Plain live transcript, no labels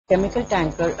chemical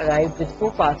tanker arrived with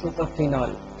 4 parcels of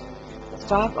phenol. The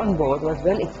staff on board was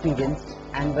well experienced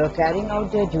and were carrying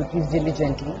out their duties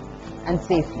diligently and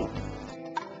safely.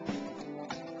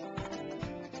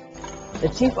 The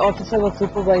chief officer was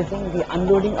supervising the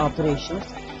unloading operations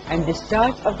and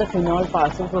discharge of the phenol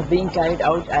parcels was being carried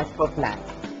out as per plan.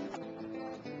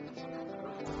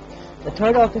 The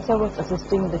third officer was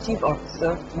assisting the chief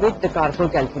officer with the cargo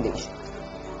calculation.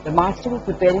 The master was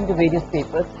preparing the various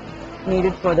papers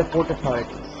needed for the port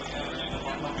authorities.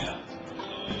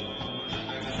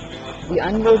 The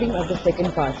unloading of the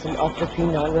second parcel of the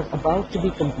phenol was about to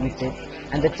be completed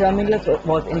and the terminal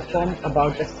was informed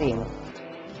about the same.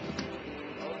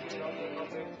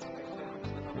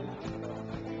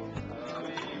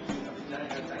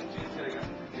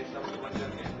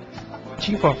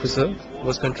 Chief officer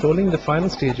was controlling the final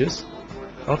stages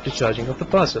of discharging of the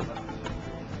parcel.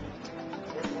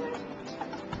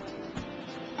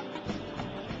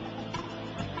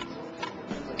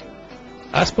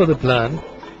 As per the plan,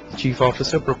 chief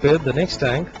officer prepared the next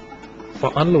tank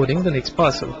for unloading the next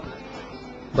parcel,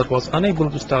 but was unable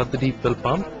to start the deep well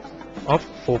pump of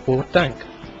 4-port tank.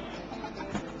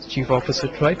 Chief officer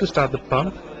tried to start the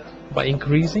pump by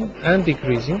increasing and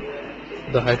decreasing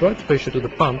the hydraulic pressure to the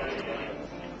pump,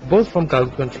 both from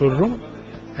cargo control room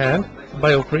and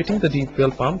by operating the deep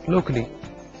well pump locally,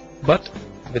 but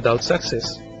without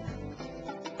success.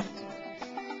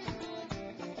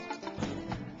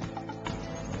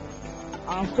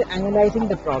 After analyzing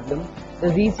the problem, the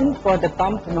reason for the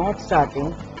pump not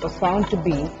starting was found to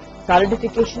be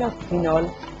solidification of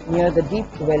phenol near the deep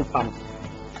well pump.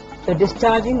 The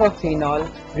discharging of phenol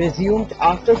resumed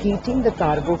after heating the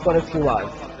cargo for a few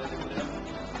hours.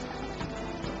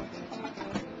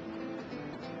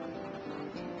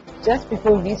 Just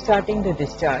before restarting the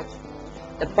discharge,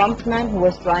 the pumpman who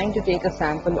was trying to take a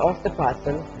sample of the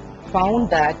parcel found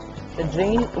that the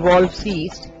drain valve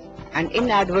seized and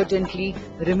inadvertently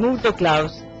removed the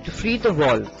gloves to free the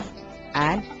valve,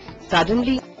 and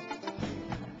suddenly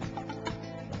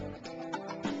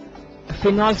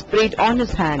phenol sprayed on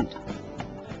his hand.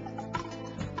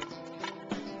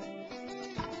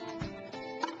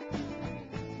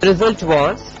 The result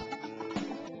was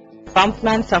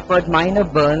pumpman suffered minor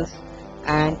burns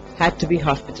and had to be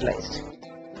hospitalized.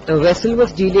 The vessel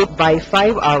was delayed by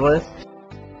 5 hours.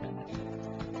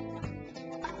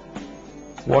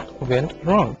 What went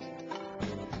wrong?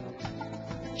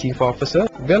 Chief officer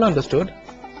well understood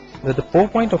that the pour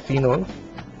point of phenol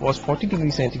was 40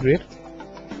 degrees centigrade,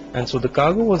 and so the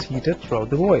cargo was heated throughout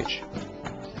the voyage.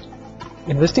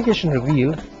 Investigation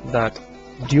revealed that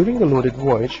during the loaded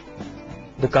voyage,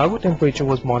 the cargo temperature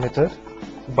was monitored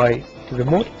by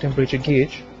remote temperature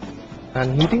gauge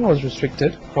and heating was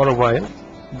restricted for a while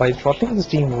by throttling the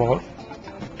steam valve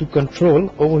to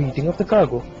control overheating of the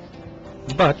cargo.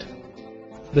 But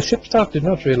the ship staff did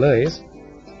not realize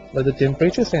that the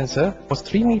temperature sensor was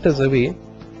 3 meters away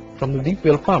from the deep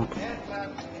well pump.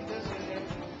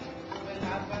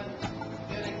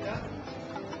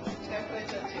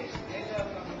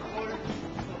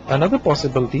 Another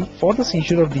possibility for the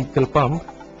seizure of deep well pump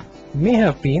may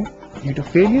have been due to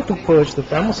failure to purge the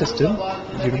thermo system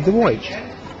during the voyage.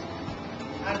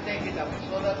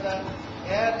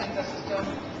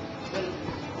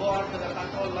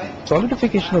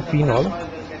 Solidification of phenol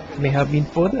may have been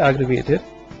further aggravated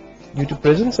due to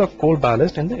presence of coal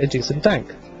ballast in the adjacent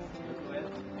tank.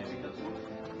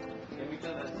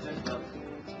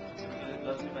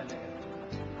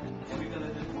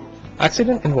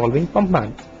 Accident involving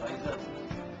pumpman.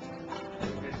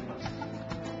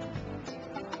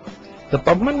 The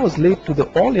pumpman was late to the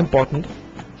all-important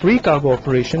pre-cargo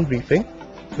operation briefing,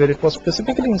 where it was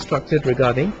specifically instructed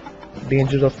regarding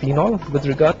dangers of phenol with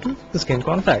regard to the skin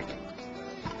contact.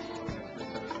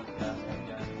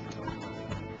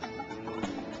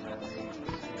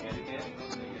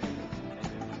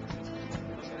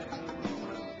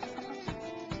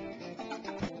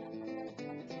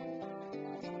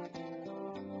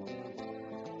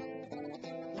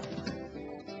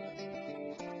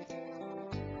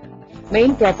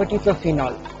 Main properties of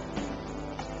phenol.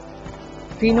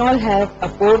 Phenol has a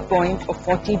pour point of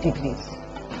 40 degrees.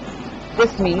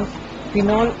 This means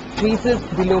phenol freezes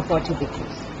below 40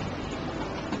 degrees.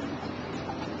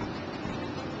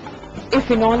 If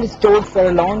phenol is stored for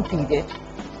a long period,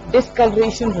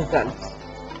 discoloration results,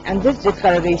 and this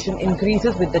discoloration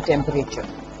increases with the temperature.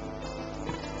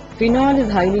 Phenol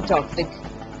is highly toxic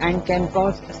and can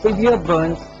cause severe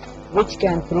burns which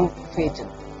can prove fatal.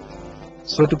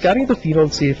 So to carry the phenol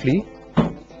safely,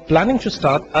 planning should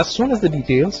start as soon as the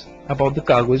details about the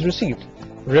cargo is received.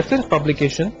 Reference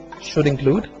publication should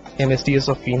include MSTS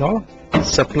of phenol,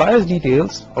 supplier's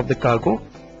details of the cargo,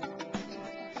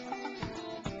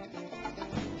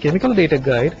 chemical data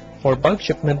guide for bulk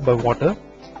shipment by water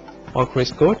or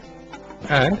Chris code,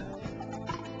 and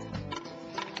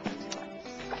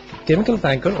chemical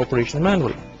tanker operation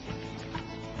manual.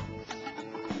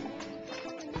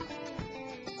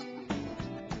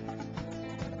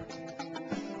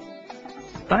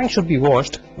 Tank should be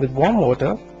washed with warm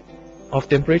water of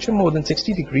temperature more than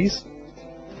 60 degrees,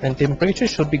 and temperature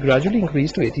should be gradually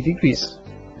increased to 80 degrees.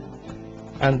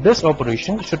 And this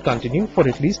operation should continue for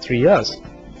at least 3 hours.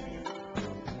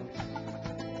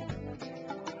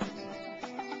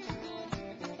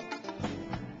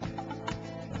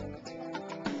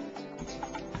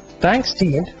 Tank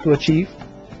steamed to achieve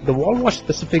the wall wash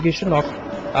specification of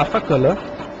alpha color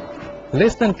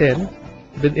less than 10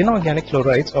 with inorganic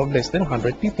chlorides of less than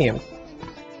 100 ppm.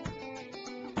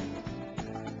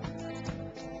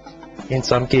 In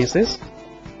some cases,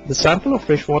 the sample of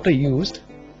fresh water used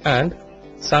and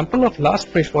sample of last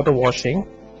freshwater washing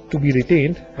to be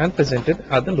retained and presented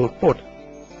at the load port.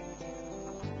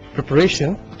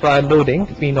 Preparation prior loading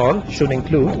phenol should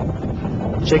include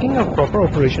checking of proper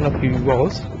operation of PV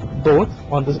valves both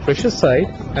on the pressure side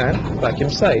and vacuum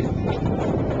side.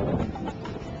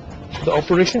 The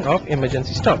operation of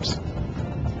emergency stops.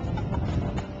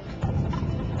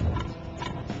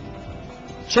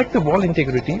 Check the wall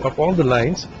integrity of all the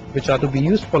lines which are to be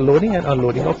used for loading and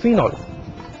unloading of phenol.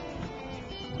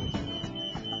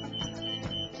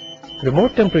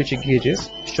 Remote temperature gauges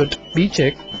should be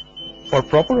checked for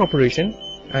proper operation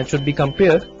and should be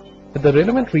compared with the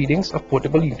relevant readings of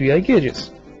portable UTI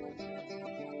gauges.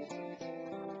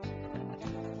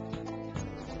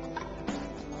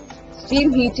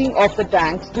 Steam heating of the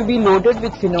tanks to be loaded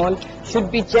with phenol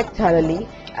should be checked thoroughly,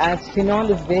 as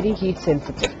phenol is very heat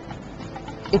sensitive.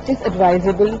 It is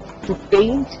advisable to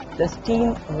paint the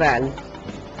steam valve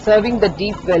serving the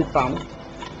deep well pump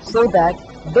so that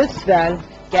this valve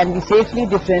can be safely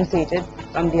differentiated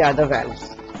from the other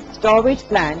valves. Storage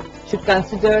plant should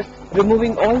consider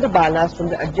removing all the ballast from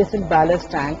the adjacent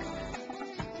ballast tank.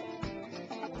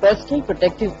 Personal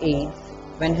protective aids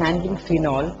when handling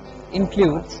phenol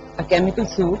includes a chemical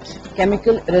suit,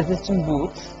 chemical resistant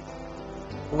boots,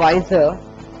 visor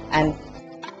and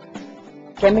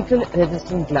chemical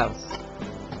resistant gloves.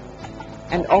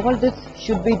 And all this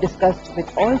should be discussed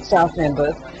with all staff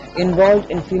members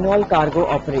involved in phenol cargo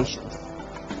operations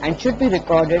and should be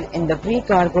recorded in the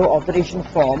pre-cargo operation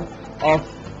form of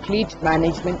Fleet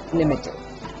Management Limited.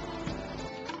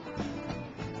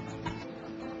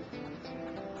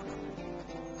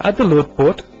 At the load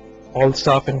port, all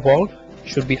staff involved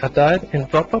should be attired in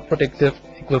proper protective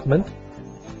equipment.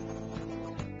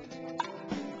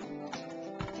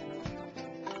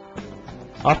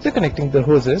 After connecting the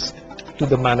hoses to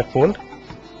the manifold,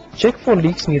 check for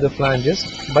leaks near the flanges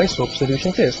by soap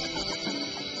solution test.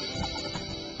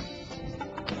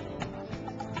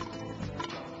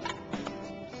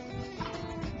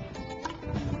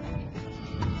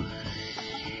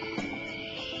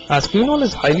 As phenol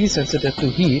is highly sensitive to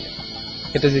heat,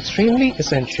 it is extremely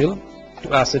essential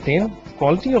to ascertain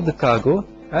quality of the cargo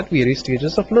at various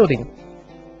stages of loading.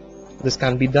 This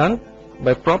can be done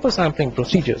by proper sampling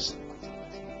procedures.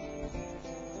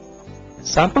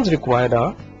 Samples required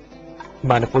are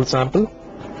manifold sample,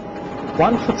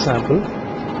 1-foot sample,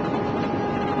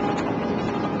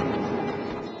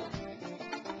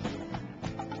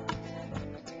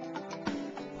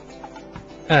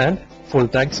 and full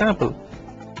tank sample.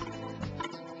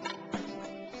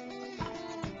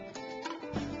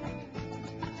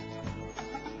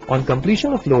 On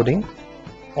completion of loading,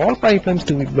 all pipelines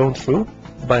to be blown through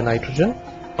by nitrogen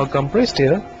or compressed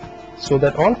air so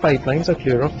that all pipelines are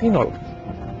clear of phenol.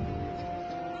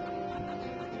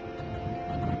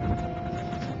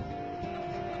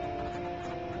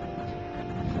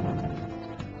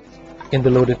 In the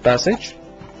loaded passage,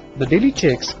 the daily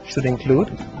checks should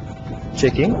include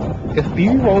checking if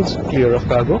PV valves clear of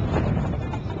cargo,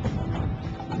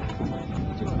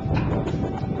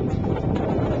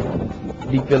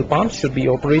 deep well pumps should be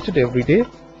operated every day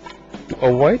to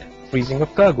avoid freezing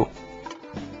of cargo.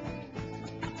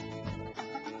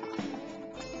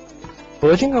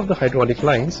 Purging of the hydraulic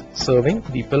lines serving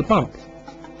deep well pump.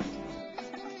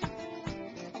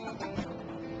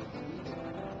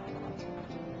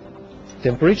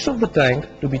 Temperature of the tank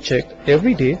to be checked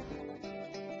every day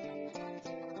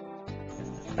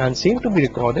and same to be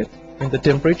recorded in the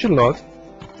temperature log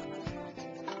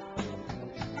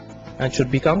and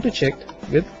should be counter checked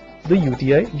with the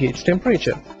UTI gauge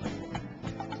temperature.